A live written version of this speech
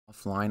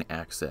Offline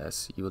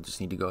access, you will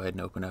just need to go ahead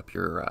and open up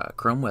your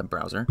Chrome web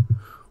browser.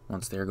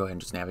 Once there, go ahead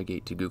and just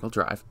navigate to Google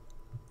Drive.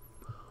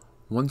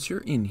 Once you're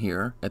in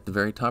here, at the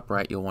very top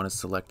right, you'll want to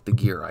select the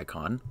gear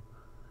icon.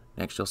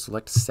 Next, you'll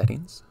select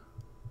Settings.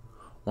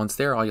 Once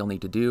there, all you'll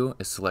need to do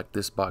is select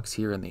this box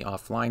here in the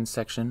Offline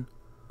section.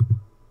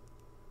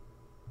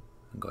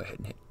 And go ahead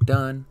and hit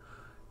Done.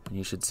 And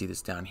you should see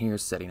this down here,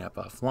 Setting up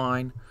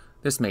offline.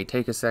 This may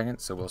take a second,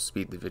 so we'll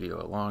speed the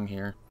video along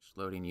here.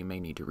 Loading, you may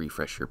need to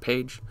refresh your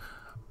page,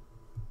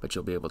 but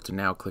you'll be able to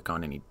now click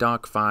on any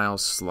doc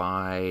files,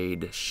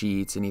 slide,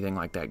 sheets, anything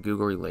like that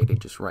Google related.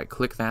 Just right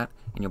click that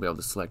and you'll be able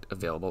to select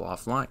Available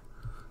Offline.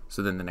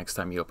 So then the next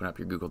time you open up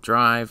your Google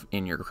Drive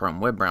in your Chrome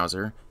web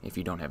browser, if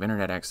you don't have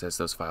internet access,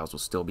 those files will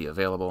still be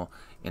available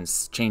and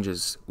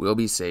changes will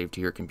be saved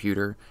to your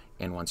computer,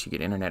 and once you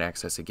get internet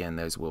access again,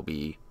 those will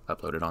be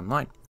uploaded online.